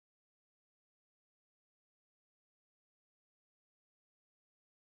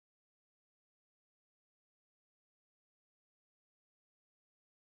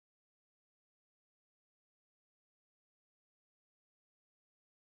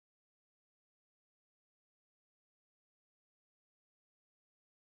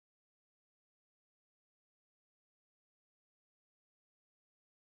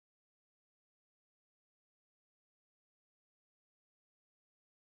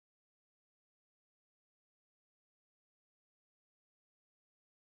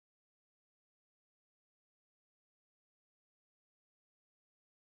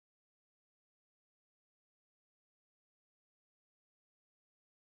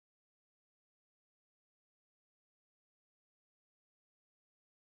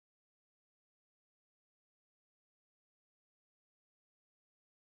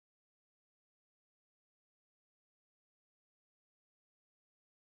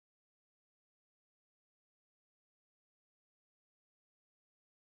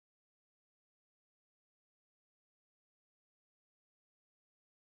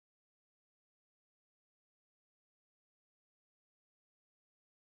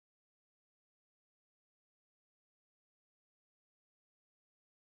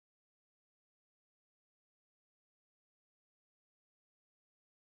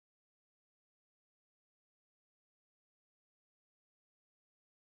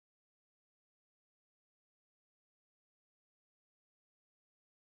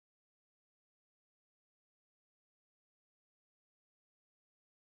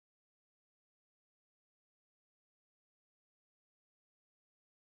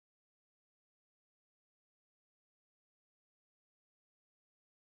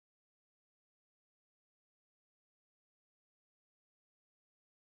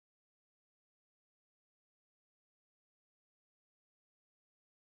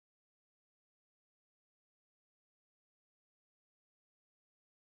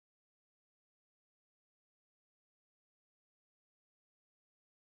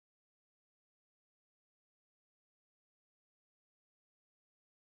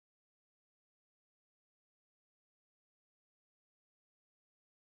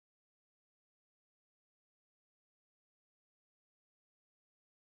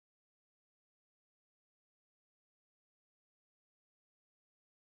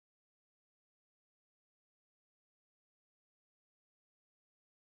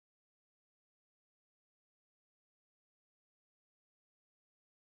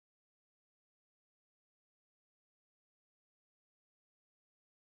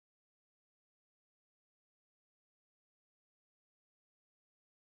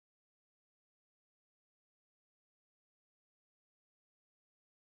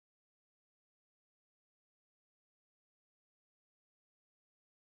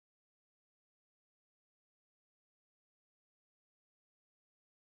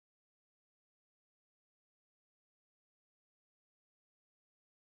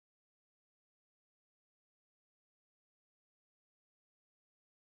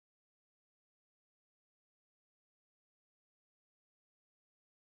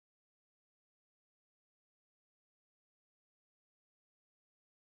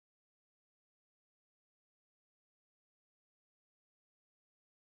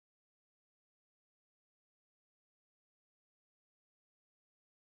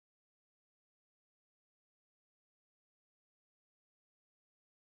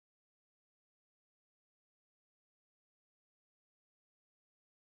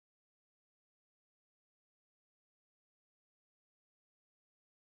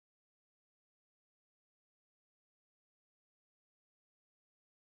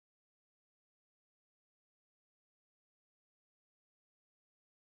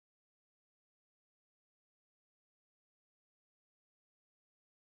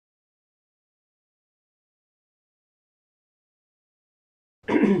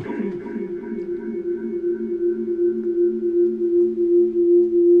Hello,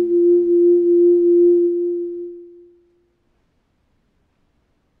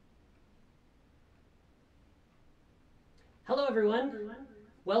 everyone.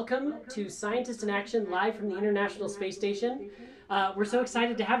 Welcome to Scientist in Action, live from the International Space Station. We're so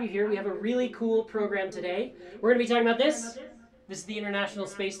excited to have you here. We have a really cool program today. We're going to be talking about this. This is the International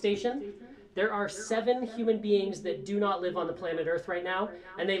Space Station. There are 7 human beings that do not live on the planet Earth right now,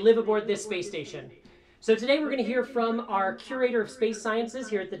 and they live aboard this space station. So today we're going to hear from our curator of space sciences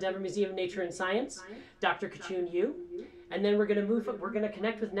here at the Denver Museum of Nature and Science, Dr. KaChun Yu. And then we're going to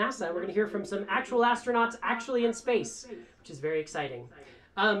connect with NASA. We're going to hear from some actual astronauts actually in space, which is very exciting.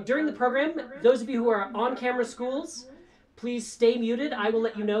 During the program, those of you who are on camera schools, please stay muted. I will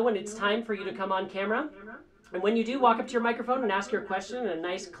let you know when it's time for you to come on camera. And when you do, walk up to your microphone and ask your question in a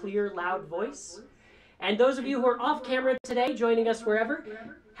nice, clear, loud voice. And those of you who are off camera today, joining us wherever,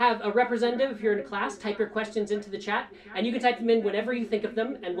 have a representative. If you're in a class, type your questions into the chat, and you can type them in whenever you think of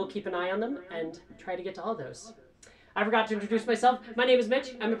them, and we'll keep an eye on them and try to get to all those. I forgot to introduce myself. My name is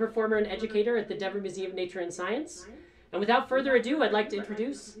Mitch. I'm a performer and educator at the Denver Museum of Nature and Science. And without further ado, I'd like to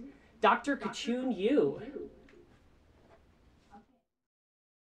introduce Dr. KaChun Yu.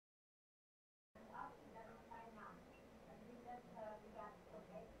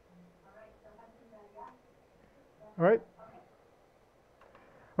 All right.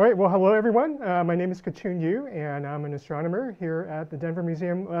 All right, well, hello, everyone. My name is KaChun Yu, and I'm an astronomer here at the Denver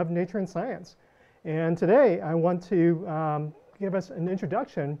Museum of Nature and Science. And today, I want to give us an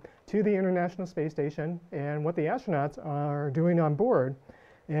introduction to the International Space Station and what the astronauts are doing on board.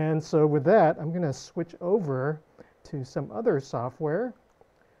 And so with that, I'm going to switch over to some other software.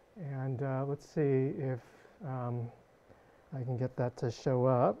 And let's see if I can get that to show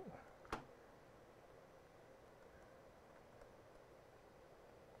up.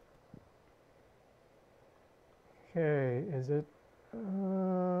 Okay, is it?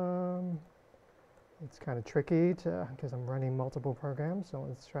 It's kind of tricky because I'm running multiple programs, so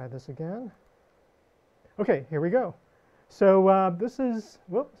let's try this again. Okay, here we go. So this is,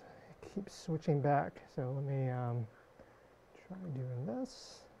 whoops, it keeps switching back. So let me try doing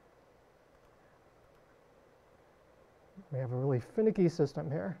this. We have a really finicky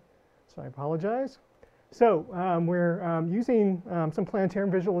system here, so I apologize. So we're using some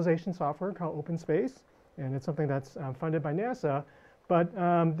planetarium visualization software called OpenSpace. And it's something that's funded by NASA. But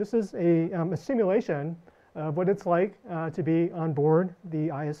this is a simulation of what it's like to be on board the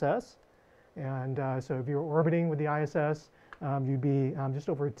ISS. And so if you're orbiting with the ISS, you'd be just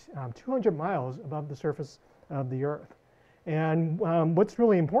over 200 miles above the surface of the Earth. And what's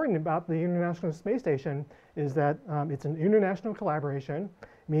really important about the International Space Station is that it's an international collaboration,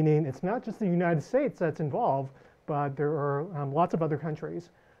 meaning it's not just the United States that's involved, but there are lots of other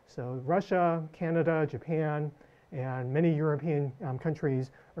countries. So Russia, Canada, Japan, and many European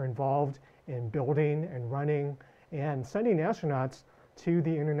countries are involved in building and running and sending astronauts to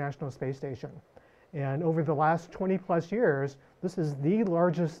the International Space Station. And over the last 20 plus years, this is the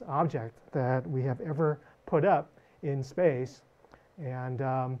largest object that we have ever put up in space. And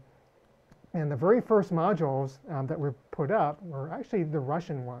the very first modules that were put up were actually the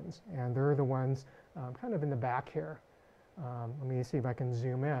Russian ones, and they're the ones kind of in the back here. Let me see if I can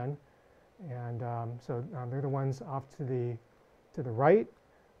zoom in, and so they're the ones off to the right.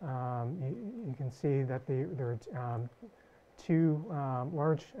 You can see that there are 2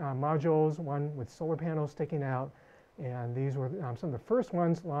 large modules, one with solar panels sticking out, and these were some of the first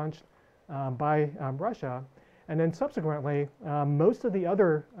ones launched by Russia. And then subsequently, most of the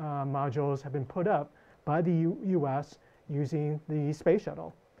other modules have been put up by the US using the space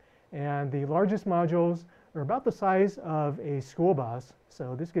shuttle. And the largest modules are about the size of a school bus,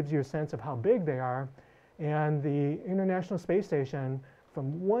 so this gives you a sense of how big they are. And the International Space Station,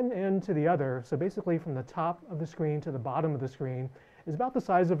 from one end to the other, so basically from the top of the screen to the bottom of the screen, is about the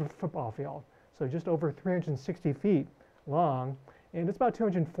size of a football field, so just over 360 feet long, and it's about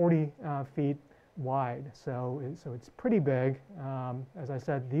 240 feet wide. So it's pretty big. As I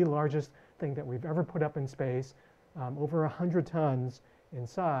said, the largest thing that we've ever put up in space, over 100 tons in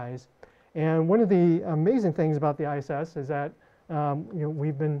size. And one of the amazing things about the ISS is that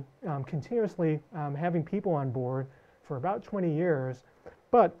we've been continuously having people on board for about 20 years,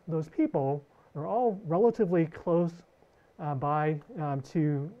 but those people are all relatively close by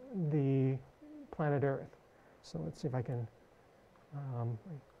to the planet Earth. So let's see if I can, I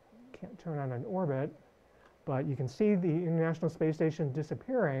can't turn on an orbit, but you can see the International Space Station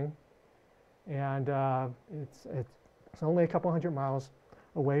disappearing, and it's only a couple hundred miles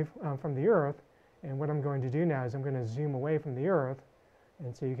away from the Earth. And what I'm going to do now is I'm going to zoom away from the Earth,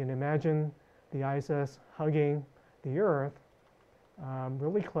 And so you can imagine the ISS hugging the Earth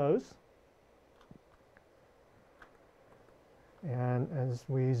really close. And as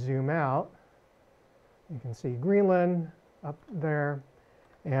we zoom out, you can see Greenland up there.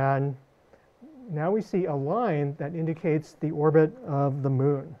 And now we see a line that indicates the orbit of the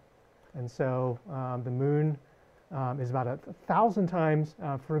moon. And so the moon is about 1,000 times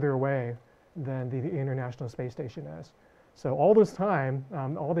further away than the International Space Station is. So all this time,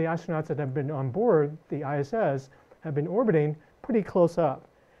 all the astronauts that have been on board the ISS have been orbiting pretty close up.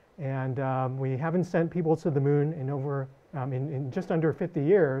 And we haven't sent people to the moon in just under 50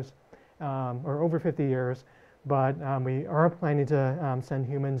 years, or over 50 years, but we are planning to send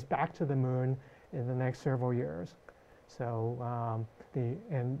humans back to the moon in the next several years. So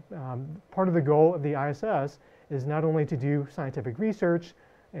part of the goal of the ISS is not only to do scientific research,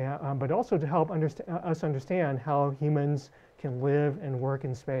 but also to help us understand how humans can live and work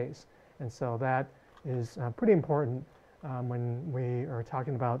in space. And so that is pretty important when we are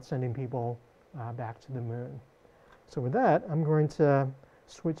talking about sending people back to the moon. So with that, I'm going to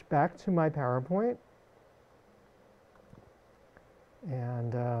switch back to my PowerPoint.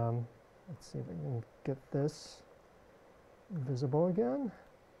 And let's see if I can get this visible again.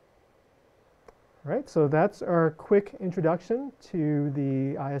 All right, so that's our quick introduction to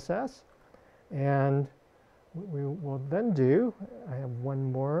the ISS. And what we will then do, I have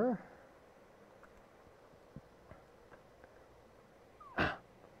one more.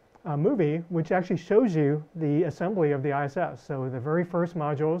 A movie which actually shows you the assembly of the ISS. So the very first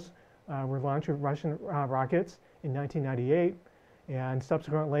modules were launched with Russian rockets in 1998, and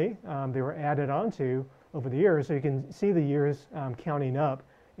subsequently they were added onto over the years. So you can see the years counting up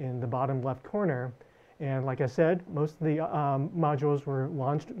in the bottom left corner. And like I said, most of the modules were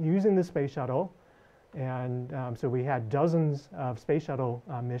launched using the space shuttle. And so we had dozens of space shuttle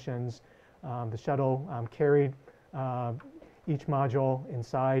missions. The shuttle carried each module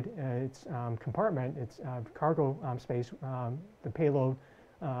inside its compartment, its cargo space. The payload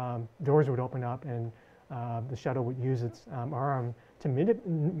doors would open up, and the shuttle would use its arm to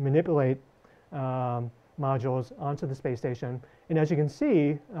manipulate modules onto the space station. And as you can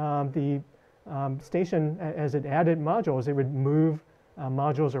see, the station, as it added modules, it would move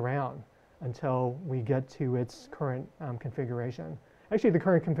modules around until we get to its current configuration. Actually, the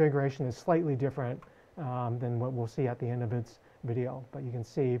current configuration is slightly different than what we'll see at the end of its video, but you can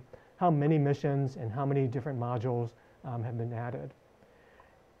see how many missions and how many different modules have been added.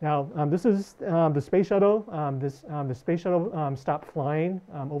 Now, this is the space shuttle. The space shuttle stopped flying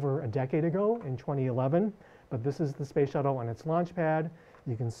over a decade ago in 2011, but this is the space shuttle on its launch pad.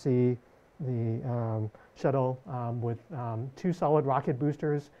 You can see the shuttle with two solid rocket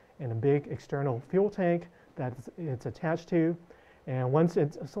boosters and a big external fuel tank that it's attached to. And once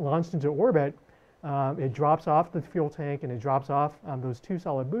it's launched into orbit, it drops off the fuel tank and it drops off those two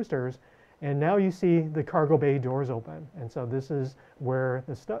solid boosters. And now you see the cargo bay doors open. And so this is where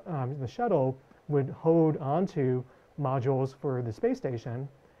the shuttle would hold onto modules for the space station.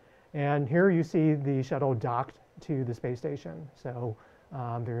 And here you see the shuttle docked to the space station. So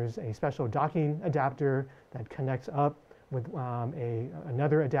there's a special docking adapter that connects up with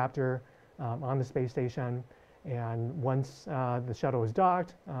another adapter on the space station. And once the shuttle is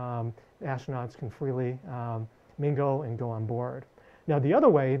docked, astronauts can freely mingle and go on board. Now, the other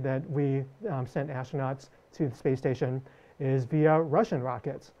way that we sent astronauts to the space station is via Russian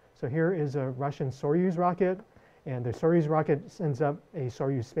rockets. So here is a Russian Soyuz rocket, and the Soyuz rocket sends up a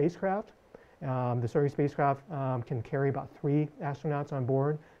Soyuz spacecraft. The Soyuz spacecraft can carry about 3 astronauts on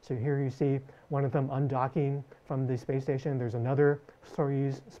board. So here you see one of them undocking from the space station. There's another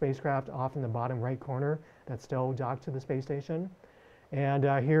Soyuz spacecraft off in the bottom right corner that's still docked to the space station. And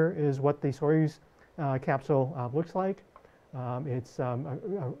here is what the Soyuz capsule looks like. It's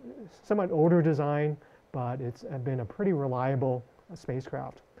a somewhat older design, but it's been a pretty reliable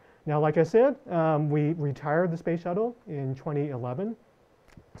spacecraft. Now, like I said, we retired the space shuttle in 2011.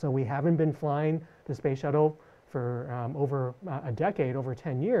 So we haven't been flying the space shuttle for over a decade, over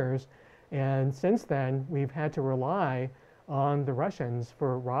 10 years. And since then, we've had to rely on the Russians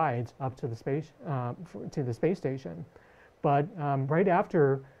for rides up to the space station. But right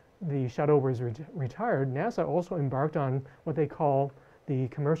after the shuttle was retired, NASA also embarked on what they call the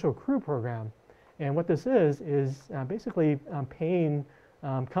Commercial Crew Program. And what this is basically paying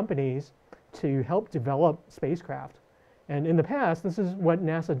companies to help develop spacecraft. And in the past, this is what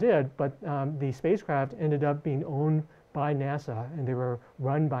NASA did, but the spacecraft ended up being owned by NASA, and they were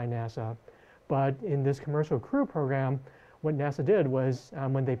run by NASA. But in this Commercial Crew Program, what NASA did was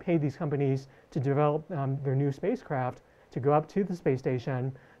when they paid these companies to develop their new spacecraft, to go up to the space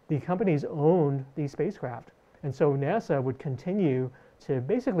station, the companies owned these spacecraft. And so NASA would continue to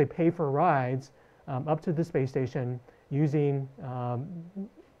basically pay for rides up to the space station using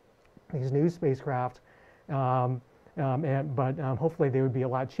these new spacecraft. But hopefully they would be a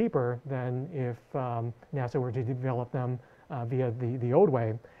lot cheaper than if NASA were to develop them via the old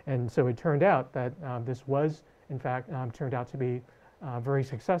way. And so it turned out that this was, in fact, turned out to be a very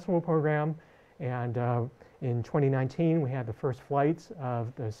successful program. And in 2019, we had the first flights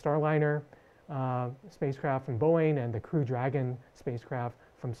of the Starliner spacecraft from Boeing and the Crew Dragon spacecraft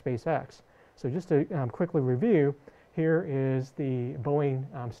from SpaceX. So just to quickly review, here is the Boeing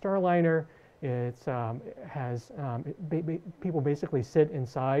Starliner. It's people basically sit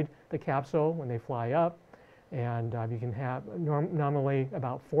inside the capsule when they fly up, and you can have nominally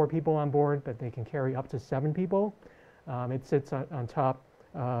about 4 people on board, but they can carry up to 7 people. It sits on top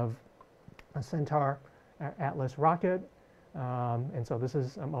of a Centaur Atlas rocket, and so this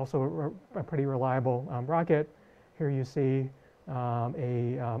is also a pretty reliable rocket. Here you see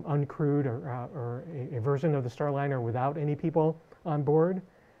a uncrewed or a version of the Starliner without any people on board.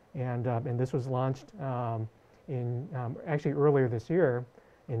 And this was launched actually earlier this year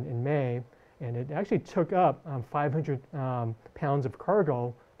in May, and it actually took up 500 pounds of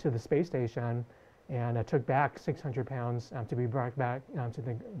cargo to the space station, and it took back 600 pounds to be brought back to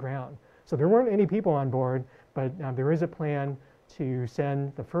the ground. So there weren't any people on board, but there is a plan to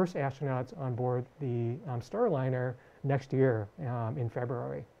send the first astronauts on board the Starliner next year in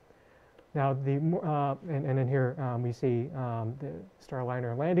February. Now, and then here we see the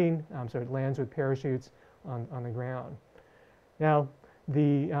Starliner landing, so it lands with parachutes on the ground. Now,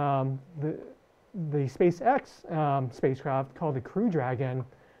 the SpaceX spacecraft called the Crew Dragon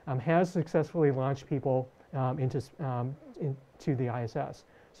has successfully launched people into the ISS.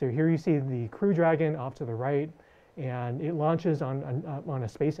 So here you see the Crew Dragon off to the right, and it launches on a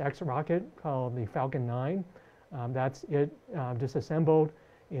SpaceX rocket called the Falcon 9. That's it disassembled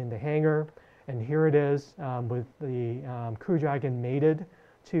in the hangar, and here it is with the Crew Dragon mated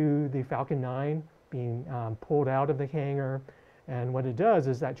to the Falcon 9 being pulled out of the hangar. And what it does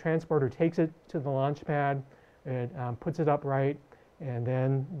is that transporter takes it to the launch pad, it puts it upright, and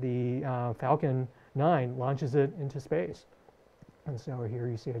then the Falcon 9 launches it into space. And so here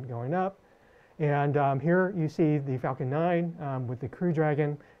you see it going up. And here you see the Falcon 9 with the Crew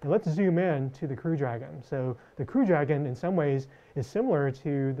Dragon. And let's zoom in to the Crew Dragon. So the Crew Dragon, in some ways, is similar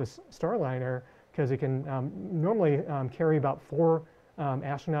to the Starliner because it can normally carry about 4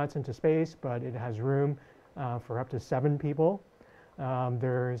 astronauts into space, but it has room for up to 7 people.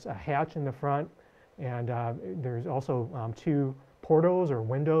 There's a hatch in the front, and there's also 2 portals or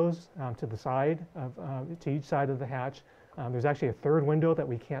windows to the side to each side of the hatch. There's actually a 3rd window that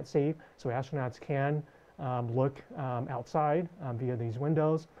we can't see, so astronauts can look outside via these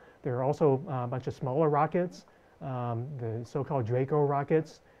windows. There are also a bunch of smaller rockets, the so-called Draco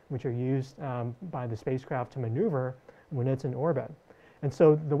rockets, which are used by the spacecraft to maneuver when it's in orbit. And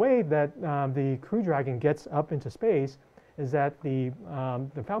so the way that the Crew Dragon gets up into space is that the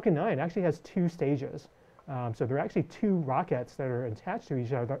Falcon 9 actually has 2 stages. So there are actually 2 rockets that are attached to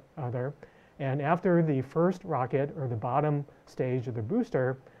each other. And after the first rocket, or the bottom stage of the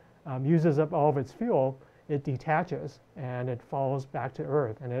booster, uses up all of its fuel, it detaches and it falls back to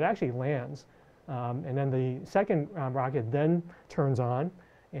Earth, and it actually lands. And then the second rocket then turns on,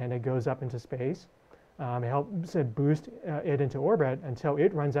 and it goes up into space. It helps it boost it into orbit until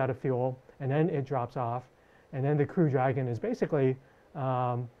it runs out of fuel, and then it drops off. And then the Crew Dragon is basically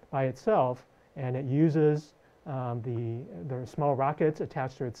by itself, and it uses the small rockets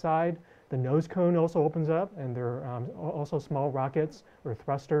attached to its side. The nose cone also opens up, and there are also small rockets or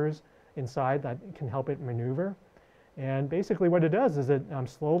thrusters inside that can help it maneuver. And basically what it does is it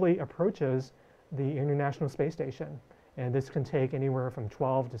slowly approaches the International Space Station. And this can take anywhere from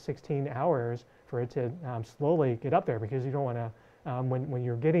 12 to 16 hours for it to slowly get up there, because you don't want to, when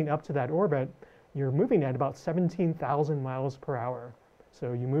you're getting up to that orbit, you're moving at about 17,000 miles per hour.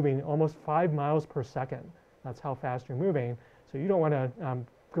 So you're moving almost 5 miles per second. That's how fast you're moving. So you don't want to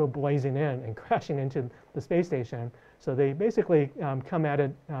go blazing in and crashing into the space station. So they basically come at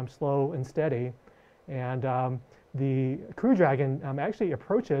it slow and steady. And the Crew Dragon actually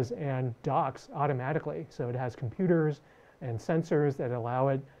approaches and docks automatically. So it has computers and sensors that allow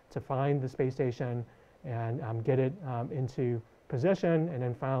it to find the space station and get it into position, and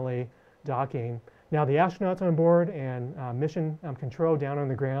then finally docking. Now the astronauts on board and mission control down on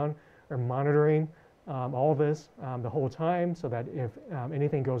the ground are monitoring all of this the whole time, so that if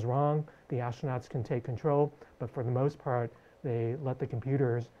anything goes wrong, the astronauts can take control. But for the most part, they let the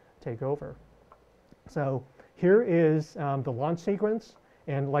computers take over. So here is the launch sequence.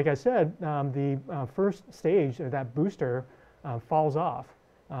 And like I said, the first stage of that booster falls off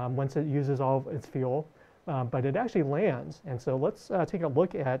once it uses all of its fuel, but it actually lands. And so let's take a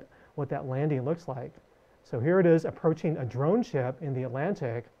look at what that landing looks like. So here it is approaching a drone ship in the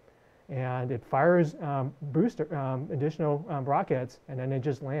Atlantic, and it fires additional rockets, and then it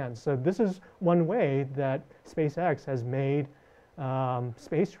just lands. So this is one way that SpaceX has made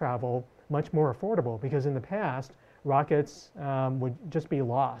space travel much more affordable, because in the past, rockets would just be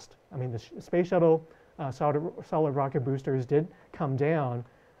lost. I mean, the space shuttle solid rocket boosters did come down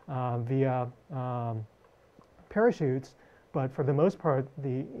via parachutes, but for the most part,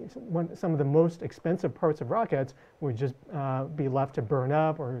 some of the most expensive parts of rockets would just be left to burn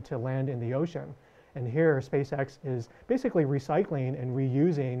up or to land in the ocean. And here, SpaceX is basically recycling and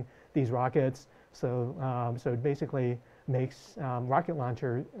reusing these rockets, so it basically makes rocket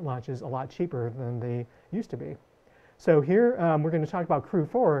launches a lot cheaper than they used to be. So here we're going to talk about Crew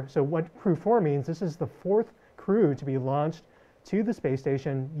 4. So what Crew 4 means, this is the 4th crew to be launched to the space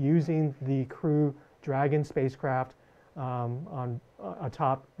station using the Crew Dragon spacecraft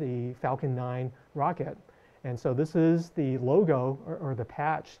atop the Falcon 9 rocket. And so this is the logo or the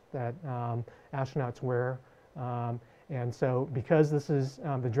patch that astronauts wear. And so because this is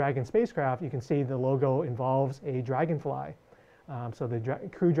the Dragon spacecraft, you can see the logo involves a dragonfly. So the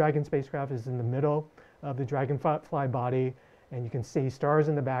Crew Dragon spacecraft is in the middle of the dragonfly body, and you can see stars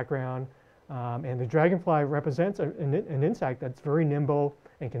in the background. And the dragonfly represents an insect that's very nimble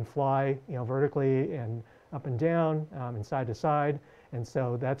and can fly, vertically and up and down, and side to side. And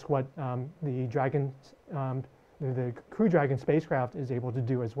so that's what the Crew Dragon spacecraft is able to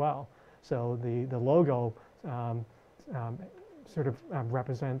do as well. So the logo sort of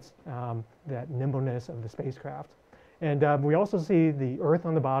represents that nimbleness of the spacecraft. And we also see the Earth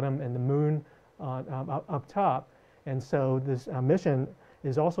on the bottom and the moon up top. And so this mission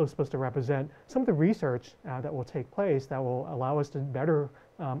is also supposed to represent some of the research that will take place that will allow us to better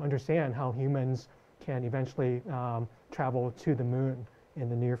understand how humans can eventually travel to the moon in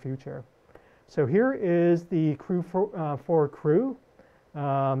the near future. So here is the Crew 4 crew. There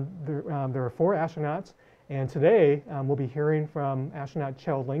are 4 astronauts, and today we'll be hearing from astronaut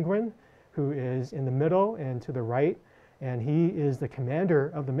Kjell Lindgren, who is in the middle and to the right, and he is the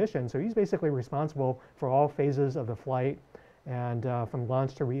commander of the mission. So he's basically responsible for all phases of the flight and from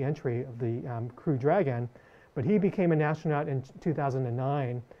launch to re-entry of the Crew Dragon. But he became an astronaut in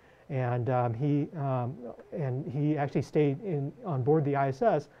 2009, and he actually stayed on board the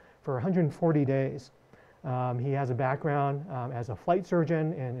ISS for 140 days. He has a background as a flight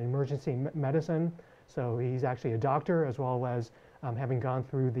surgeon in emergency medicine, so he's actually a doctor as well as having gone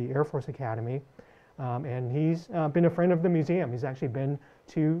through the Air Force Academy. And he's been a friend of the museum. He's actually been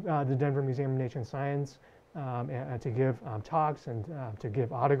to the Denver Museum of Nature and Science to give talks and to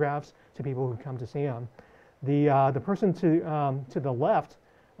give autographs to people who come to see him. The person to the left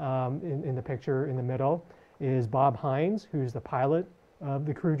in the picture in the middle is Bob Hines, who's the pilot of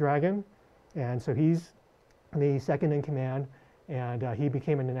the Crew Dragon. And so he's the second in command, and he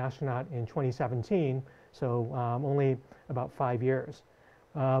became an astronaut in 2017, so only about 5 years.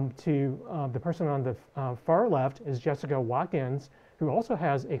 The person on the far left is Jessica Watkins, who also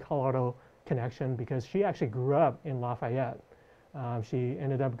has a Colorado connection because she actually grew up in Lafayette. She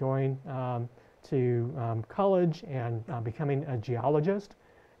ended up going to college and becoming a geologist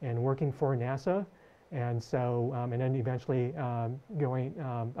and working for NASA, and so and then eventually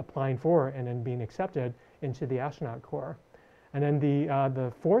applying for and then being accepted into the astronaut corps. And then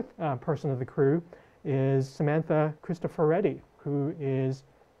the 4th person of the crew is Samantha Cristoforetti, who is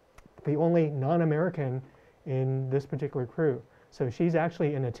the only non-American in this particular crew. So she's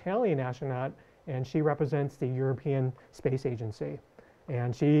actually an Italian astronaut, and she represents the European Space Agency.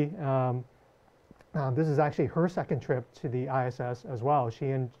 And she, this is actually her second trip to the ISS as well. She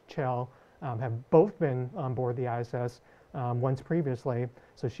and Kjell have both been on board the ISS once previously.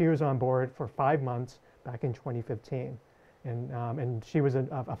 So she was on board for 5 months back in 2015. And she was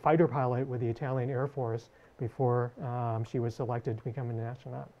a fighter pilot with the Italian Air Force before she was selected to become an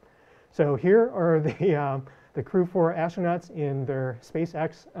astronaut. So here are the Crew 4 astronauts in their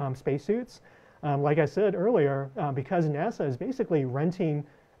SpaceX spacesuits. Like I said earlier, because NASA is basically renting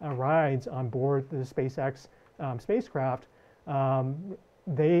rides on board the SpaceX spacecraft,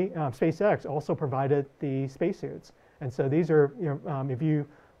 SpaceX also provided the spacesuits. And so these are, if you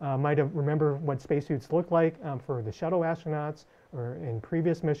might have remember what spacesuits look like for the shuttle astronauts or in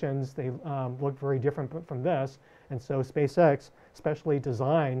previous missions, they look very different from this. And so SpaceX specially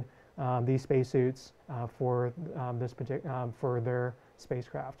designed these spacesuits for their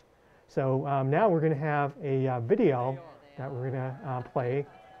spacecraft. So now we're going to have a video that we're going to play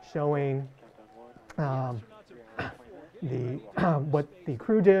showing what the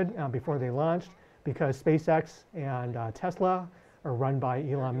crew did before they launched, because SpaceX and Tesla are run by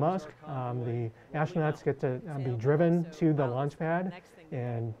Elon Musk. The astronauts get to be driven to the launch pad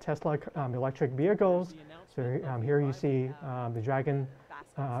in Tesla electric vehicles. So here you see the Dragon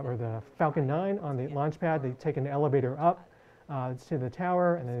or the Falcon 9 on the launch pad. They take an elevator up to the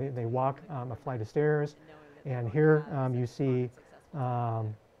tower, and then they walk a flight of stairs. And here you see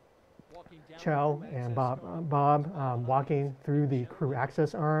Kjell and Bob walking through the crew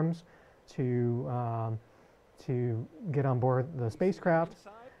access arms to get on board the spacecraft.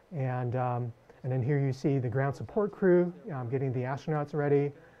 And then here you see the ground support crew getting the astronauts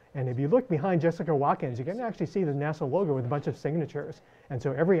ready. And if you look behind Jessica Watkins, you can actually see the NASA logo with a bunch of signatures. And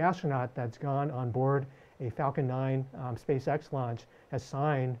so every astronaut that's gone on board a Falcon 9 SpaceX launch has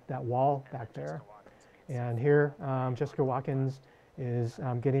signed that wall back there. And here Jessica Watkins is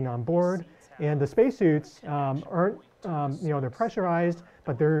getting on board. And the spacesuits aren't, they're pressurized,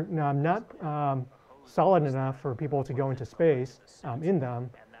 but they're not solid enough for people to go into space in them.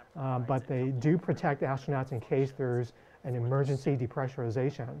 But they do protect astronauts in case there's an emergency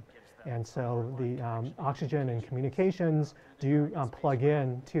depressurization. And so the oxygen and communications do plug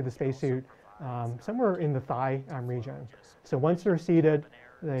in to the spacesuit somewhere in the thigh region. So once they're seated,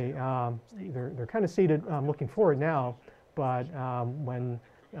 they're kind of seated looking forward now, but when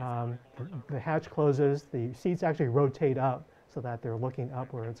the hatch closes, the seats actually rotate up so that they're looking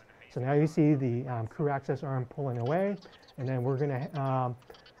upwards. So now you see the crew access arm pulling away, and then we're going to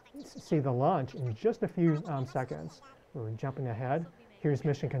see the launch in just a few seconds. We're jumping ahead. Here's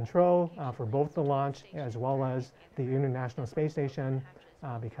mission control for both the launch as well as the International Space Station,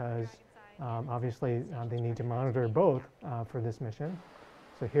 because obviously they need to monitor both for this mission.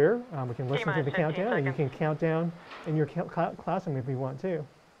 So here we can listen to the countdown, and you can count down in your classroom if you want to.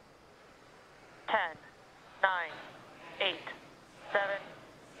 10, 9, 8, 7,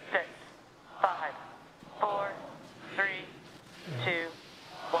 6, 5, 4, 3, 2,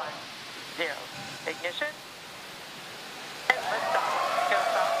 1, 0. Ignition. And liftoff. Go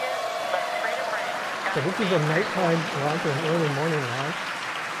Falcon. Let freedom ring. So this is a nighttime launch or an early morning launch.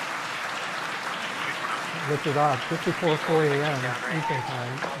 Lifted off just before 4 a.m. Eastern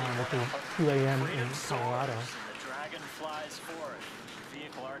time, which is 2 a.m. in Colorado. The Dragon flies forward.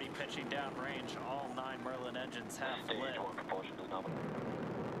 Vehicle already pitching down range. All 9 Merlin engines have lit.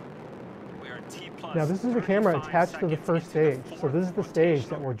 We are T plus. Now this is the camera attached to the first stage. So this is the stage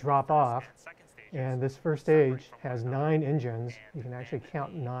that will drop off. And this first stage has 9 engines. You can actually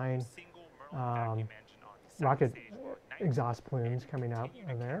count 9 rocket exhaust plumes coming out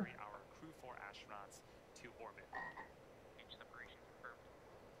of there.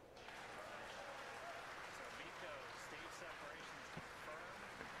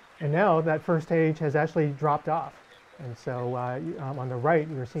 And now that first stage has actually dropped off. And so on the right,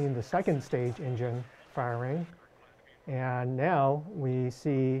 you're seeing the second stage engine firing. And now we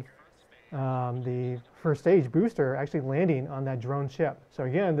see the first stage booster actually landing on that drone ship. So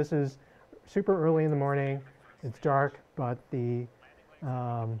again, this is super early in the morning. It's dark, but the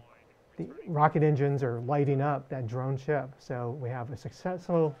rocket engines are lighting up that drone ship. So we have a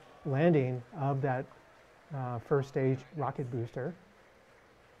successful landing of that first stage rocket booster.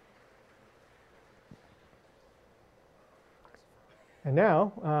 And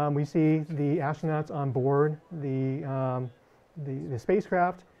now we see the astronauts on board the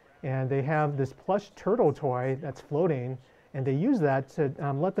spacecraft, and they have this plush turtle toy that's floating, and they use that to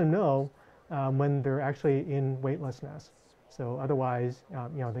let them know when they're actually in weightlessness. So otherwise,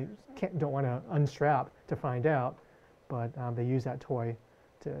 they don't want to unstrap to find out, but they use that toy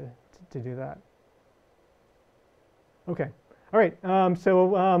to do that. Okay, all right.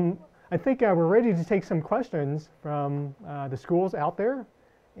 I think we're ready to take some questions from the schools out there,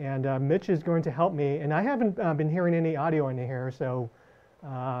 and Mitch is going to help me. And I haven't been hearing any audio in here, so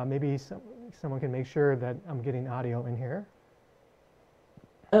maybe someone can make sure that I'm getting audio in here.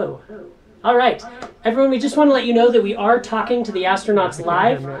 Oh, all right. Everyone, we just want to let you know that we are talking to the astronauts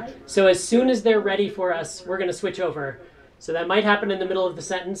live. So as soon as they're ready for us, we're going to switch over. So that might happen in the middle of the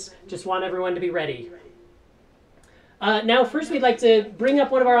sentence. Just want everyone to be ready. Now, first we'd like to bring up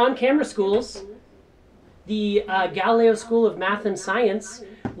one of our on-camera schools, the Galileo School of Math and Science,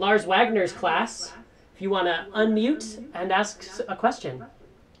 Lars Wagner's class. If you want to unmute and ask a question.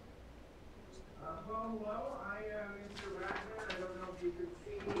 Hello, I am Mr. Wagner. I don't know if you can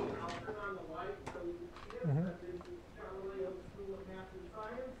see me. I'll turn on the light so you can see it. This is Galileo School of Math and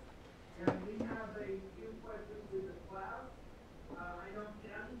Science. And we have a few questions in the class. I know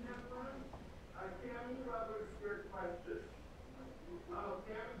Jen has one. any other scared questions?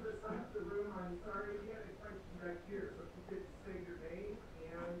 Pam just left the room. I'm sorry. We had a question back here. So if you could say your name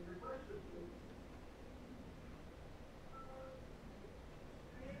and your question, please.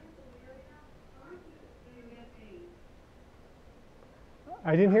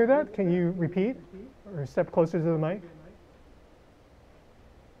 I didn't hear that. Can you repeat or step closer to the mic?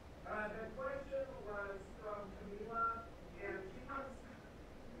 The question was from Camila, and she wants,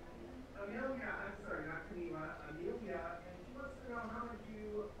 Amelia, I'm sorry, not Camila, Amelia, and she wants to know how much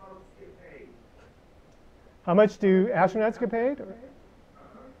you folks get paid. How much do astronauts get paid?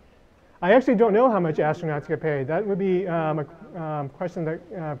 I actually don't know how much astronauts get paid. That would be a question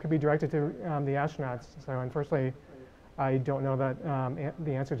that could be directed to the astronauts. So unfortunately, I don't know that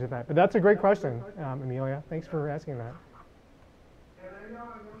the answer to that. But that's a great question, Amelia. Thanks for asking that. And I know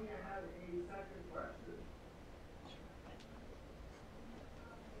Amelia had a second question.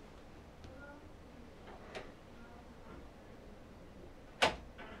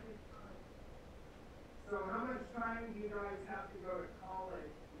 So how much time do you guys have to go to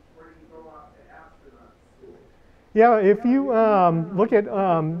college before you go off to astronaut school? Yeah, if you look at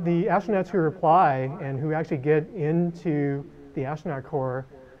the astronauts who apply and who actually get into the astronaut corps,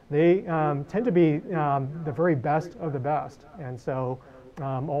 they tend to be the very best of the best. And so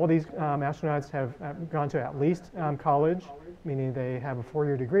all these astronauts have gone to at least college, meaning they have a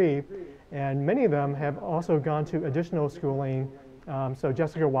 4-year degree, and many of them have also gone to additional schooling. So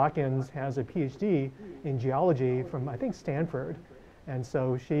Jessica Watkins has a PhD in geology from, I think, Stanford. And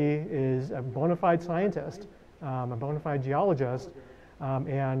so she is a bona fide scientist, a bona fide geologist.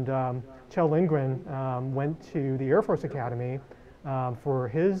 And Kjell Lindgren went to the Air Force Academy for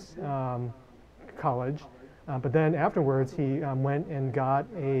his college. But then afterwards, he went and got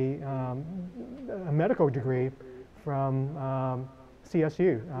a medical degree from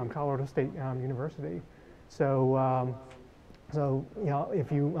CSU, Colorado State University. So, so you know,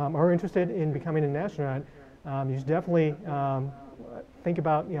 if you are interested in becoming an astronaut, you should definitely think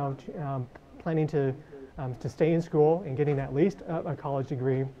about planning to stay in school and getting at least a college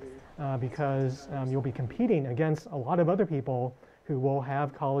degree, because you'll be competing against a lot of other people who will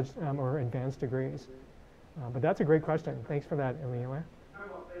have college or advanced degrees. But that's a great question. Thanks for that, Amelia.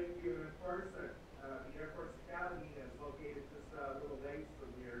 Well, thank you. And of course, the Air Force Academy is located just a little ways from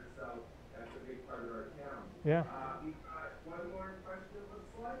here, so that's a big part of our town. Yeah. We've got one more question, it looks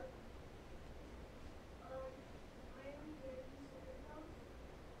like.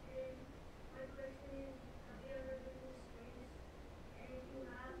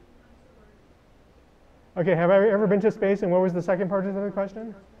 Okay, have I ever been to space, and what was the second part of the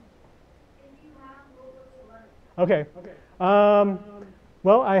question? Okay.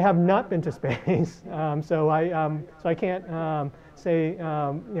 Well, I have not been to space, so I can't say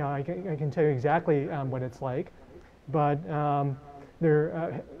I can tell you exactly what it's like, but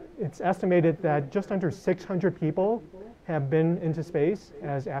it's estimated that just under 600 people have been into space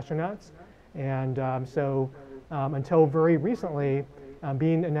as astronauts, and so until very recently,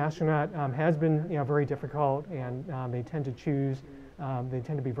 being an astronaut has been very difficult, and they tend to choose. They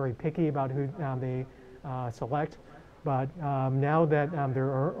tend to be very picky about who they select. But now that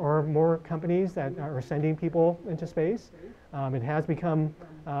there are more companies that are sending people into space, it has become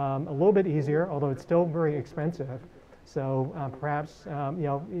a little bit easier, although it's still very expensive. So perhaps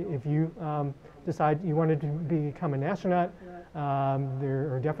if you decide you wanted to become an astronaut,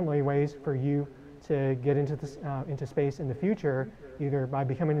 there are definitely ways for you to get into space in the future, either by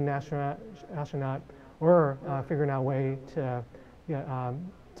becoming an astronaut or figuring out a way to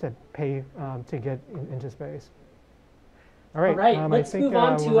pay to get into space. All right. All right, let's move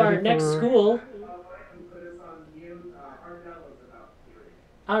on to our next school.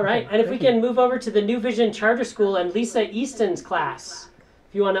 All right, and if we can move over to the New Vision Charter School and Lisa Easton's class,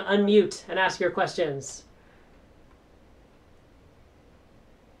 if you want to unmute and ask your questions.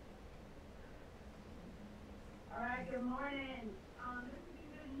 All right, good morning. This is New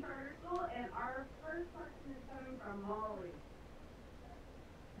Vision Charter School, and our first question is coming from Molly.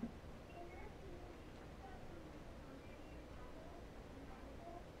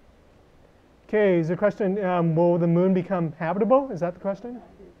 Okay, is the question, will the moon become habitable? Is that the question?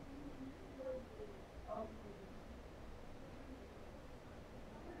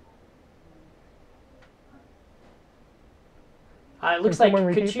 It looks like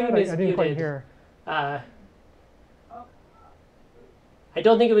KaChun KaChun is I didn't quite muted. hear. I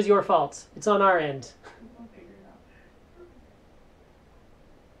don't think it was your fault. It's on our end. We'll figure it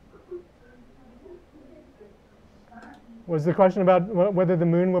out. Was the question about whether the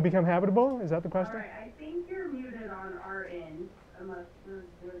moon will become habitable? Is that the All question? right, I think you're muted on our end, unless there's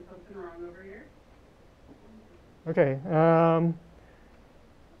something wrong over here. Okay.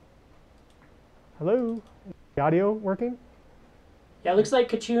 Hello? The audio working? Yeah, it looks like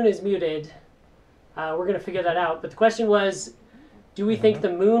KaChun is muted. We're going to figure that out. But the question was, do we think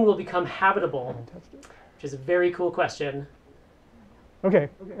the moon will become habitable? Which is a very cool question. Okay.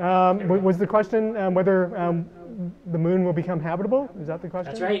 Was the question whether the moon will become habitable? Is that the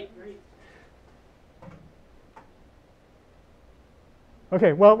question? That's right.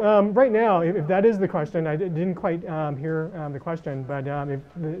 Okay, well, right now, if that is the question, I didn't quite hear the question, but if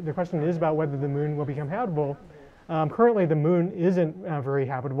the question is about whether the moon will become habitable, currently the moon isn't very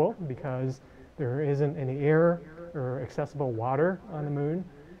habitable because there isn't any air or accessible water on the moon.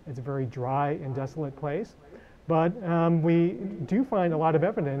 It's a very dry and desolate place. But we do find a lot of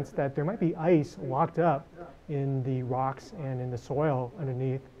evidence that there might be ice locked up in the rocks and in the soil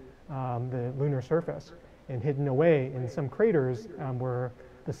underneath the lunar surface, and hidden away in some craters where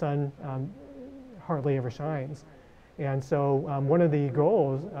the sun hardly ever shines. And so one of the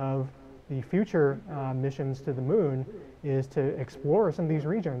goals of the future missions to the moon is to explore some of these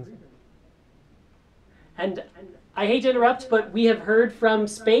regions. And I hate to interrupt, but we have heard from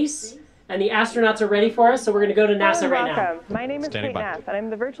space, and the astronauts are ready for us, so we're going to go to NASA right now. Welcome. My name is Kate Nath, and I'm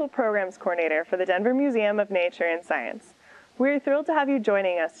the Virtual Programs Coordinator for the Denver Museum of Nature and Science. We're thrilled to have you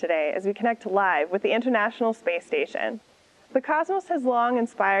joining us today as we connect live with the International Space Station. The cosmos has long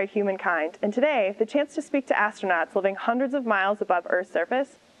inspired humankind, and today, the chance to speak to astronauts living hundreds of miles above Earth's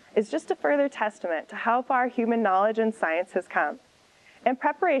surface is just a further testament to how far human knowledge and science has come. In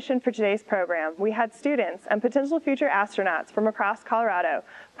preparation for today's program, we had students and potential future astronauts from across Colorado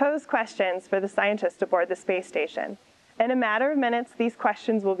pose questions for the scientists aboard the space station. In a matter of minutes, these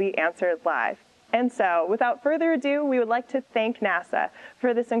questions will be answered live. And so, without further ado, we would like to thank NASA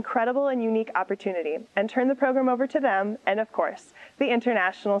for this incredible and unique opportunity and turn the program over to them and, of course, the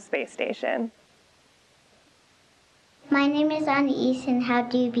International Space Station. My name is Anais, and how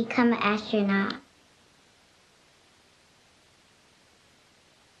do you become an astronaut?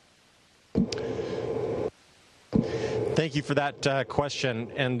 Thank you for that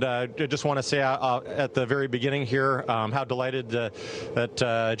question, and I just want to say at the very beginning here how delighted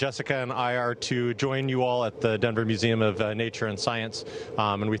that Jessica and I are to join you all at the Denver Museum of Nature and Science,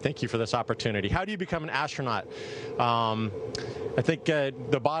 and we thank you for this opportunity. How do you become an astronaut? I think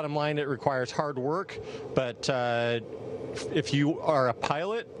the bottom line, it requires hard work, but if you are a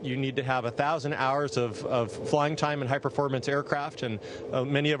pilot, you need to have 1,000 hours of flying time in high-performance aircraft, and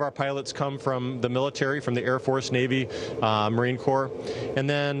many of our pilots come from the military, from the Air Force, Navy, Marine Corps. And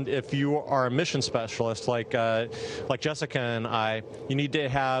then if you are a mission specialist like Jessica and I, you need to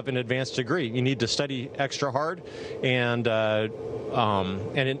have an advanced degree. You need to study extra hard, and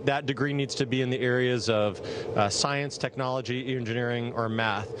that degree needs to be in the areas of science, technology, engineering, or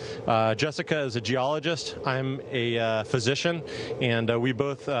math. Jessica is a geologist. I'm a physician, and we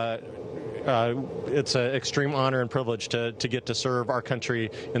both it's an extreme honor and privilege to get to serve our country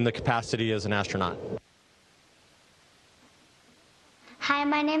in the capacity as an astronaut. Hi,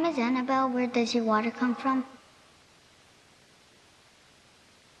 my name is Annabelle. Where does your water come from?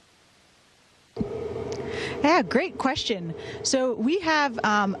 Yeah, great question. So we have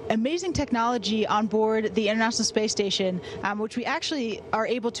amazing technology on board the International Space Station, which we actually are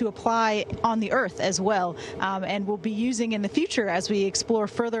able to apply on the Earth as well, and we'll be using in the future as we explore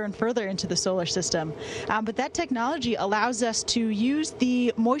further and further into the solar system. But that technology allows us to use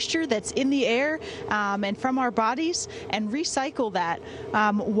the moisture that's in the air and from our bodies and recycle that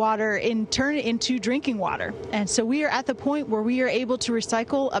water and turn it into drinking water. And so we are at the point where we are able to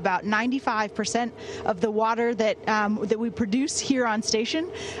recycle about 95% of the water that we produce here on station,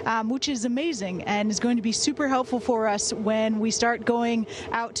 which is amazing and is going to be super helpful for us when we start going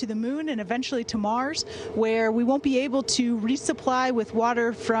out to the moon and eventually to Mars, where we won't be able to resupply with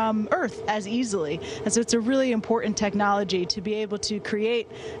water from Earth as easily. And so it's a really important technology to be able to create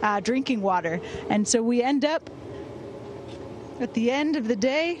drinking water. And so we end up, at the end of the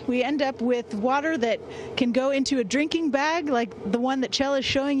day, we end up with water that can go into a drinking bag like the one that Kjell is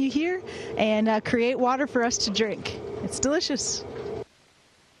showing you here and create water for us to drink. It's delicious.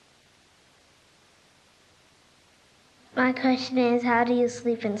 My question is, how do you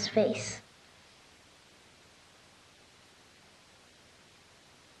sleep in space?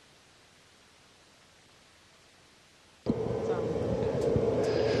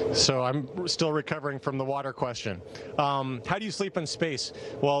 So I'm still recovering from the water question. How do you sleep in space?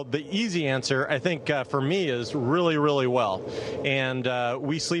 Well, the easy answer, I think, for me is really, really well. And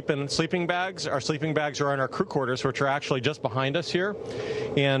we sleep in sleeping bags. Our sleeping bags are in our crew quarters, which are actually just behind us here.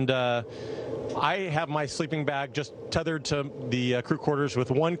 And I have my sleeping bag just tethered to the crew quarters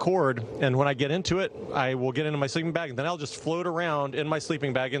with one cord, and when I get into it, I will get into my sleeping bag, and then I'll just float around in my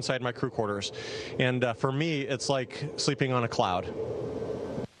sleeping bag inside my crew quarters. And for me, it's like sleeping on a cloud.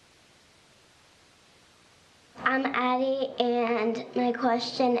 I'm Addie, and my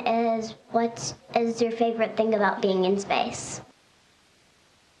question is, what is your favorite thing about being in space?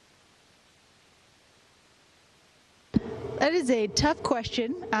 That is a tough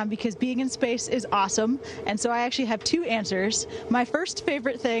question because being in space is awesome, and so I actually have two answers. My first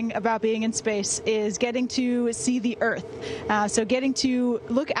favorite thing about being in space is getting to see the Earth. So getting to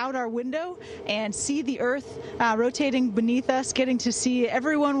look out our window and see the Earth rotating beneath us, getting to see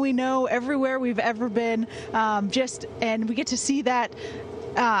everyone we know, everywhere we've ever been, and we get to see that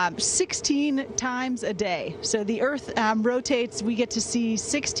 16 times a day. So the Earth rotates. We get to see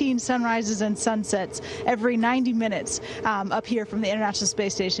 16 sunrises and sunsets every 90 minutes up here from the International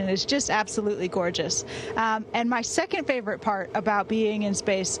Space Station. It's just absolutely gorgeous. And my second favorite part about being in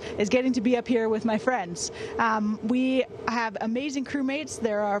space is getting to be up here with my friends. We have amazing crewmates.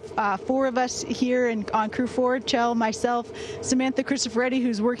 There are 4 of us here on Crew 4, Kjell, myself, Samantha Cristoforetti,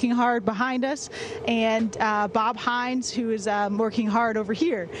 who's working hard behind us, and Bob Hines, who is working hard over here.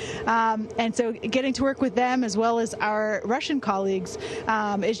 And so getting to work with them as well as our Russian colleagues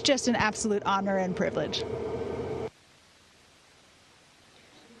is just an absolute honor and privilege.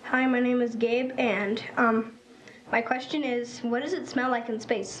 Hi, my name is Gabe, and my question is, what does it smell like in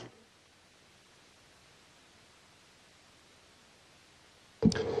space?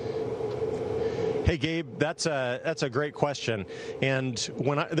 Hey Gabe, that's a great question. And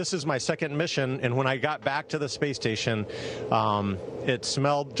this is my second mission, and when I got back to the space station, it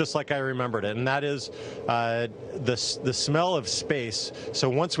smelled just like I remembered it, and that is the smell of space. So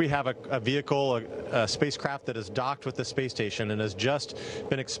once we have a vehicle, a spacecraft that is docked with the space station and has just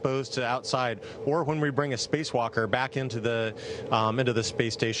been exposed to outside, or when we bring a spacewalker back into the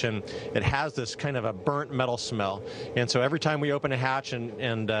space station, it has this kind of a burnt metal smell. And so every time we open a hatch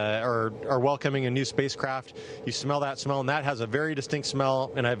and are welcoming a new spacecraft, you smell that smell, and that has a very distinct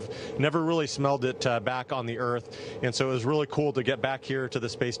smell, and I've never really smelled it back on the Earth. And so it was really cool to get back here to the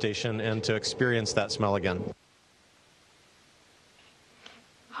space station and to experience that smell again.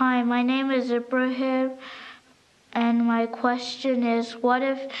 Hi, my name is Ibrahim, and my question is, what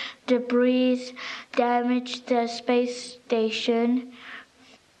if debris damaged the space station?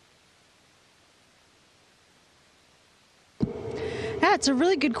 Yeah, it's a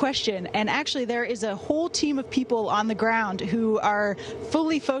really good question, and actually there is a whole team of people on the ground who are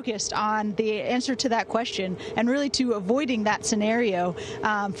fully focused on the answer to that question and really to avoiding that scenario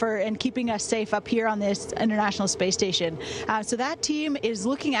and keeping us safe up here on this International Space Station. So that team is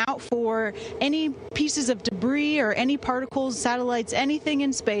looking out for any pieces of debris or any particles, satellites, anything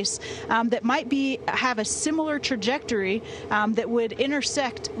in space that might have a similar trajectory that would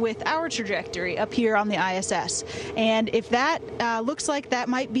intersect with our trajectory up here on the ISS. And if that looks like that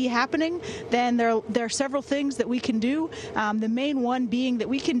might be happening, then there are several things that we can do. The main one being that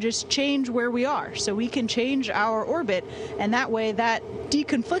we can just change where we are. So we can change our orbit, and that way that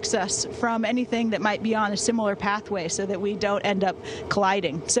deconflicts us from anything that might be on a similar pathway so that we don't end up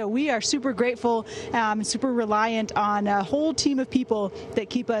colliding. So we are super grateful and super reliant on a whole team of people that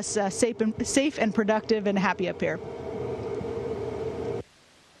keep us safe and productive and happy up here.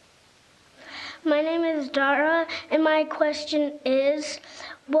 My name is Dara, and my question is,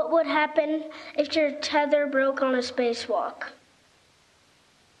 what would happen if your tether broke on a spacewalk?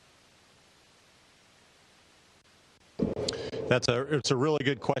 It's a really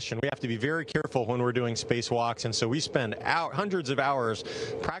good question. We have to be very careful when we're doing spacewalks, and so we spend hundreds of hours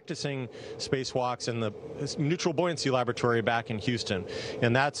practicing spacewalks in the Neutral Buoyancy Laboratory back in Houston.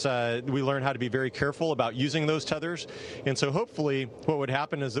 And that's we learn how to be very careful about using those tethers. And so hopefully what would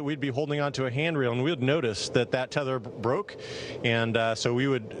happen is that we'd be holding onto a handrail, and we'd notice that tether broke, and so we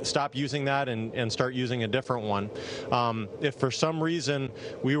would stop using that and start using a different one. If for some reason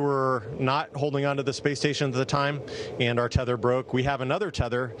we were not holding onto the space station at the time and our tether broke, we have another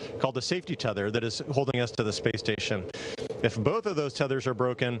tether called the safety tether that is holding us to the space station. If both of those tethers are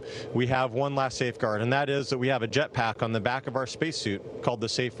broken, we have one last safeguard, and that is that we have a jetpack on the back of our spacesuit called the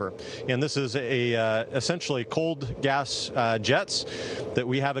Safer. And this is essentially cold gas jets that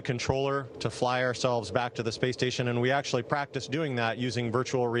we have a controller to fly ourselves back to the space station, and we actually practice doing that using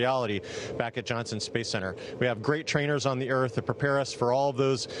virtual reality back at Johnson Space Center. We have great trainers on the Earth that prepare us for all of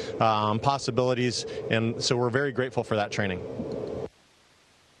those possibilities, and so we're very grateful for that training.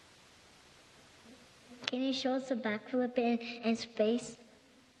 Can you show us a backflip in space?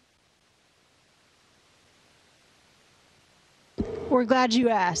 We're glad you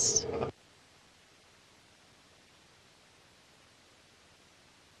asked.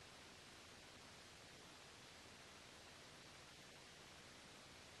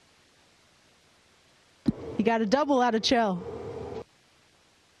 You got a double out of Kjell.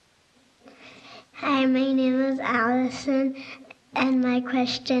 Hi, my name is Allison, and my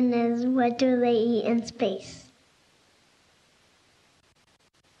question is, what do they eat in space?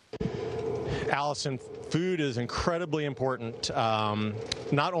 Allison, food is incredibly important,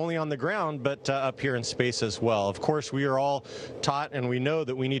 not only on the ground, but up here in space as well. Of course, we are all taught and we know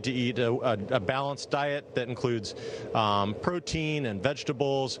that we need to eat a balanced diet that includes protein and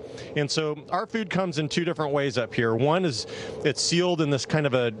vegetables. And so our food comes in two different ways up here. One is it's sealed in this kind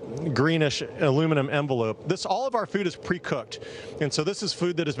of a greenish aluminum envelope. All of our food is pre-cooked. And so this is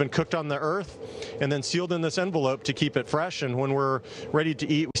food that has been cooked on the earth and then sealed in this envelope to keep it fresh. And when we're ready to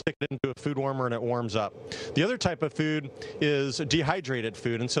eat, we stick it into a food warmer and it warms up. The other type of food is dehydrated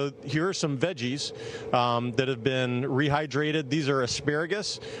food, and so here are some veggies that have been rehydrated. These are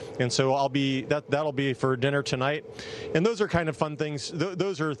asparagus, and so that'll be for dinner tonight. And those are kind of fun things.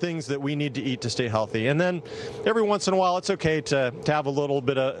 Those are things that we need to eat to stay healthy. And then every once in a while, it's okay to have a little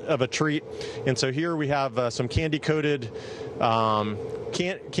bit of a treat. And so here we have some candy-coated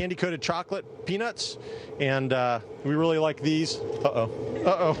chocolate peanuts, and we really like these.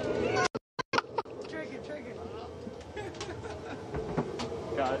 Uh-oh.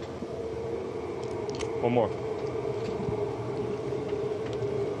 Got it. One more.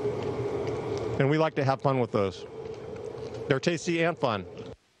 And we like to have fun with those. They're tasty and fun.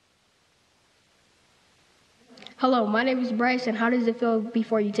 Hello, my name is Bryce, and how does it feel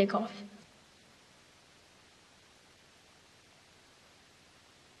before you take off?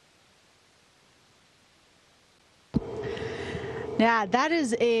 Yeah, that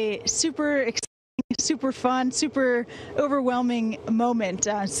is a super exciting, super fun, super overwhelming moment,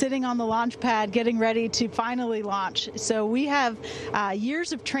 sitting on the launch pad, getting ready to finally launch. So we have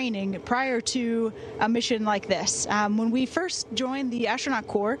years of training prior to a mission like this. When we first joined the astronaut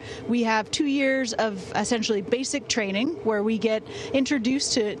corps, we have 2 years of essentially basic training where we get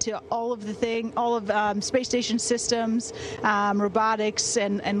introduced to all of space station systems, robotics,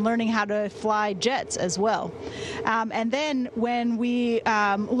 and learning how to fly jets as well. And then when we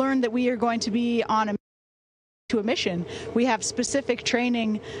learn that we are going to be on to a mission, we have specific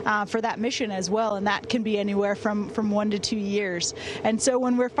training for that mission as well, and that can be anywhere from 1 to 2 years. And so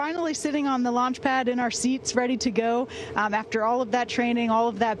when we're finally sitting on the launch pad in our seats ready to go, after all of that training, all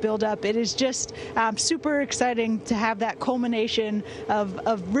of that build-up, it is just super exciting to have that culmination of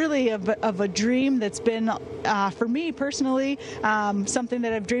a dream that's been, for me personally, something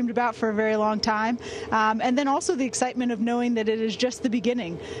that I've dreamed about for a very long time. And then also the excitement of knowing that it is just the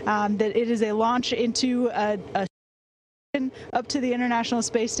beginning, that it is a launch into a up to the International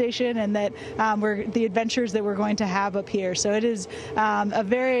Space Station, and that the adventures that we're going to have up here. So it is a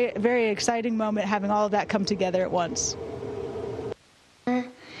very, very exciting moment having all of that come together at once. My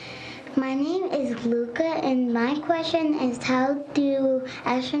name is Luca, and my question is, how do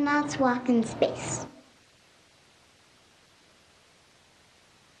astronauts walk in space?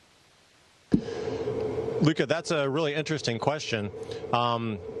 Luca, that's a really interesting question.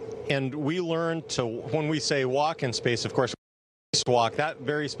 And we learn to, when we say walk in space, of course, walk, that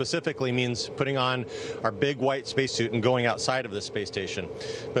very specifically means putting on our big white spacesuit and going outside of the space station.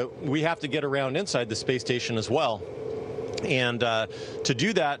 But we have to get around inside the space station as well. And to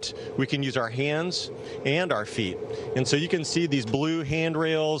do that, we can use our hands and our feet. And so you can see these blue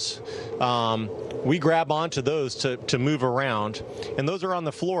handrails. We grab onto those to move around. And those are on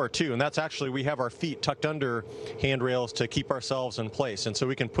the floor, too. And that's actually, we have our feet tucked under handrails to keep ourselves in place. And so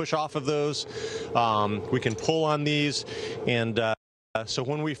we can push off of those. We can pull on these. And so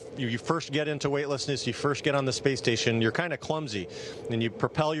when you first get into weightlessness, you first get on the space station, you're kind of clumsy, and you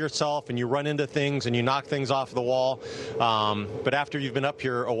propel yourself and you run into things and you knock things off the wall. But after you've been up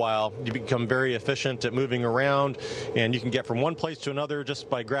here a while, you become very efficient at moving around, and you can get from one place to another just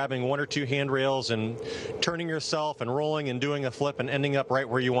by grabbing 1 or 2 handrails and turning yourself and rolling and doing a flip and ending up right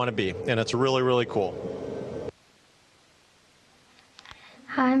where you want to be. And it's really, really cool.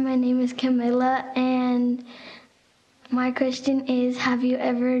 Hi, my name is Camilla, and my question is, have you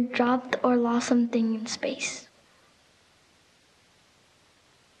ever dropped or lost something in space?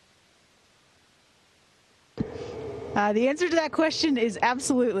 The answer to that question is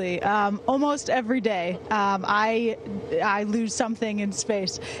absolutely. Almost every day, I lose something in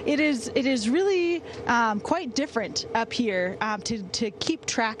space. It is really quite different up here to keep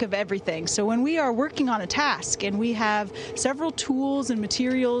track of everything. So when we are working on a task and we have several tools and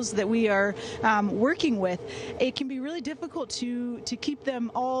materials that we are working with, it can be really difficult to keep them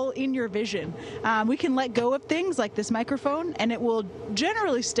all in your vision. We can let go of things like this microphone, and it will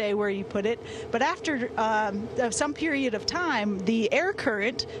generally stay where you put it. But after some period of time, the air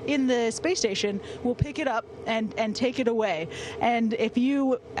current in the space station will pick it up and take it away. And if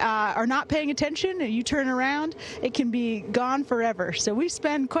you are not paying attention and you turn around, it can be gone forever. So we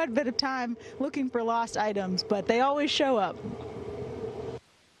spend quite a bit of time looking for lost items, but they always show up.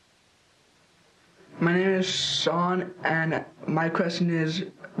 My name is Sean, and my question is,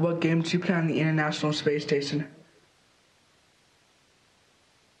 what game do you play on the International Space Station?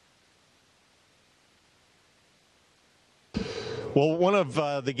 Well, one of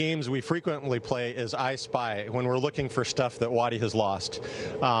the games we frequently play is I Spy, when we're looking for stuff that Waddy has lost.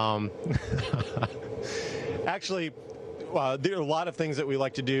 Actually, there are a lot of things that we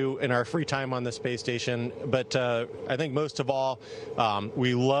like to do in our free time on the space station, but I think most of all,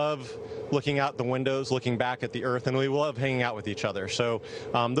 we love looking out the windows, looking back at the Earth, and we love hanging out with each other. So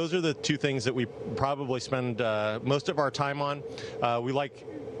those are the two things that we probably spend most of our time on.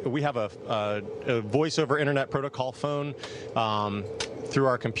 We have a voice over internet protocol phone through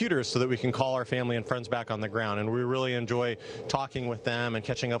our computers so that we can call our family and friends back on the ground, and we really enjoy talking with them and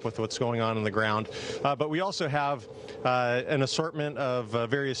catching up with what's going on the ground. But we also have an assortment of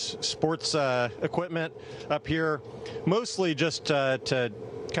various sports equipment up here, mostly just to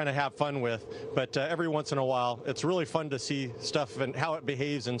kind of have fun with, but every once in a while it's really fun to see stuff and how it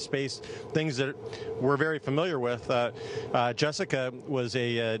behaves in space, things that we're very familiar with. Jessica was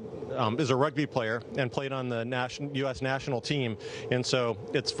is a rugby player and played on the U.S. national team, and so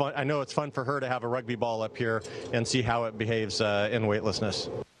it's fun. I know it's fun for her to have a rugby ball up here and see how it behaves in weightlessness.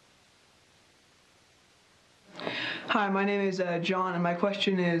 Hi, my name is John, and my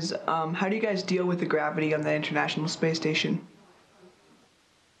question is, how do you guys deal with the gravity on the International Space Station?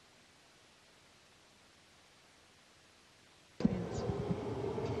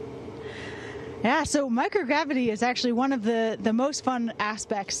 Yeah, so microgravity is actually one of the most fun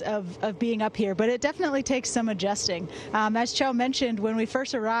aspects of being up here, but it definitely takes some adjusting. As Kjell mentioned, when we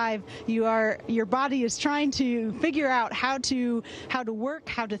first arrive, your body is trying to figure out how to work,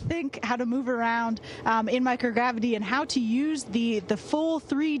 how to think, how to move around in microgravity, and how to use the full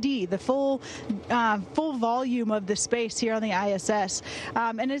 3D, the full volume of the space here on the ISS.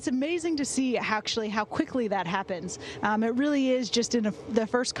 And it's amazing to see actually how quickly that happens. It really is just in the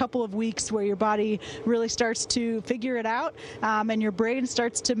first couple of weeks where your body really starts to figure it out, and your brain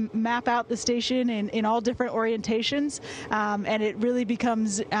starts to map out the station in all different orientations, and it really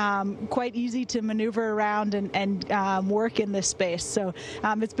becomes quite easy to maneuver around and work in this space. So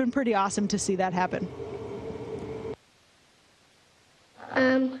it's been pretty awesome to see that happen.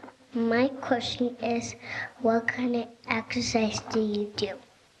 My question is, what kind of exercise do you do?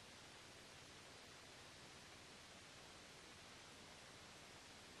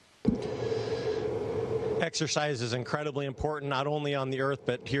 Exercise is incredibly important, not only on the Earth,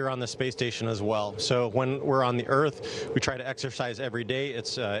 but here on the space station as well. So when we're on the Earth, we try to exercise every day.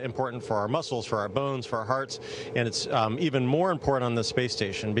 It's important for our muscles, for our bones, for our hearts, and it's even more important on the space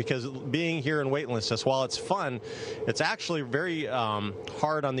station, because being here in weightlessness, while it's fun, it's actually very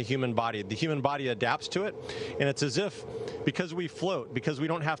hard on the human body. The human body adapts to it, and it's as if, because we float, because we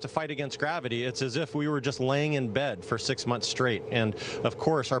don't have to fight against gravity, it's as if we were just laying in bed for 6 months straight. And of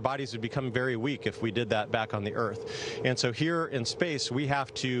course, our bodies would become very weak if we did that back on the Earth. And so here in space, we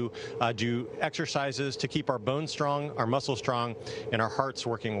have to do exercises to keep our bones strong, our muscles strong, and our hearts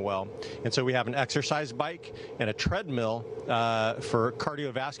working well. And so we have an exercise bike and a treadmill for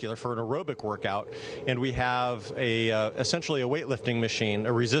cardiovascular, for an aerobic workout. And we have essentially a weightlifting machine,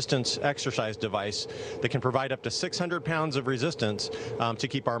 a resistance exercise device that can provide up to 600 pounds of resistance to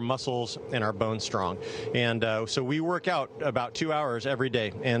keep our muscles and our bones strong. And so we work out about 2 hours every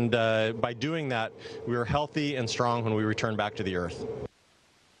day. And by doing that, we are healthy and strong when we return back to the Earth.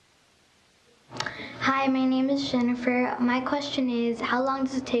 Hi, my name is Jennifer. My question is, how long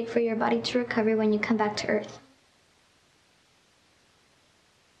does it take for your body to recover when you come back to Earth?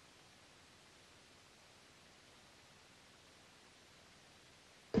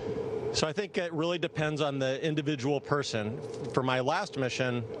 So I think it really depends on the individual person. For my last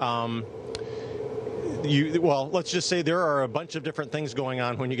mission, well, let's just say there are a bunch of different things going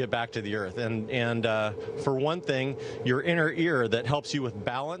on when you get back to the Earth. And for one thing, your inner ear that helps you with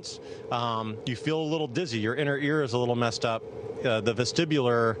balance, you feel a little dizzy. Your inner ear is a little messed up. The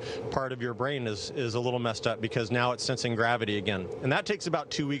vestibular part of your brain is a little messed up because now it's sensing gravity again. And that takes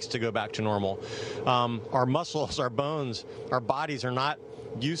about 2 weeks to go back to normal. Our muscles, our bones, our bodies are not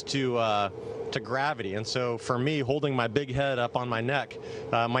used to to gravity. And so for me, holding my big head up on my neck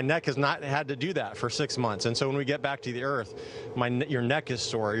has not had to do that for 6 months. And so when we get back to the Earth, your neck is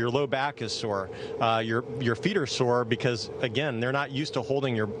sore, your low back is sore, your feet are sore because, again, they're not used to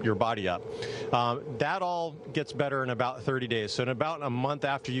holding your body up. That all gets better in about 30 days. So in about a month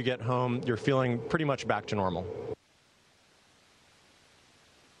after you get home, you're feeling pretty much back to normal.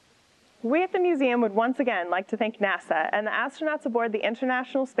 We at the museum would once again like to thank NASA and the astronauts aboard the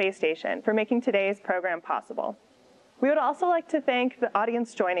International Space Station for making today's program possible. We would also like to thank the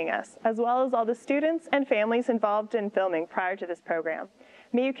audience joining us, as well as all the students and families involved in filming prior to this program.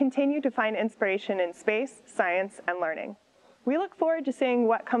 May you continue to find inspiration in space, science, and learning. We look forward to seeing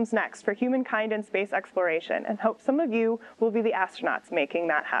what comes next for humankind in space exploration and hope some of you will be the astronauts making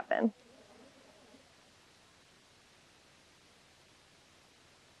that happen.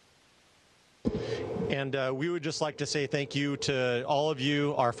 And we would just like to say thank you to all of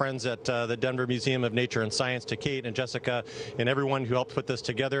you, our friends at the Denver Museum of Nature and Science, to Kate and Jessica and everyone who helped put this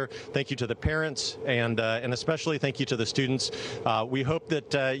together. Thank you to the parents, and especially thank you to the students. We hope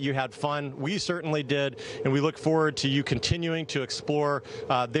that you had fun. We certainly did, and we look forward to you continuing to explore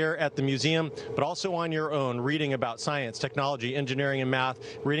there at the museum, but also on your own, reading about science, technology, engineering, and math,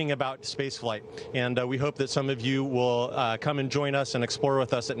 reading about spaceflight. And we hope that some of you will come and join us and explore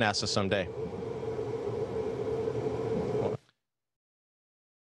with us at NASA someday.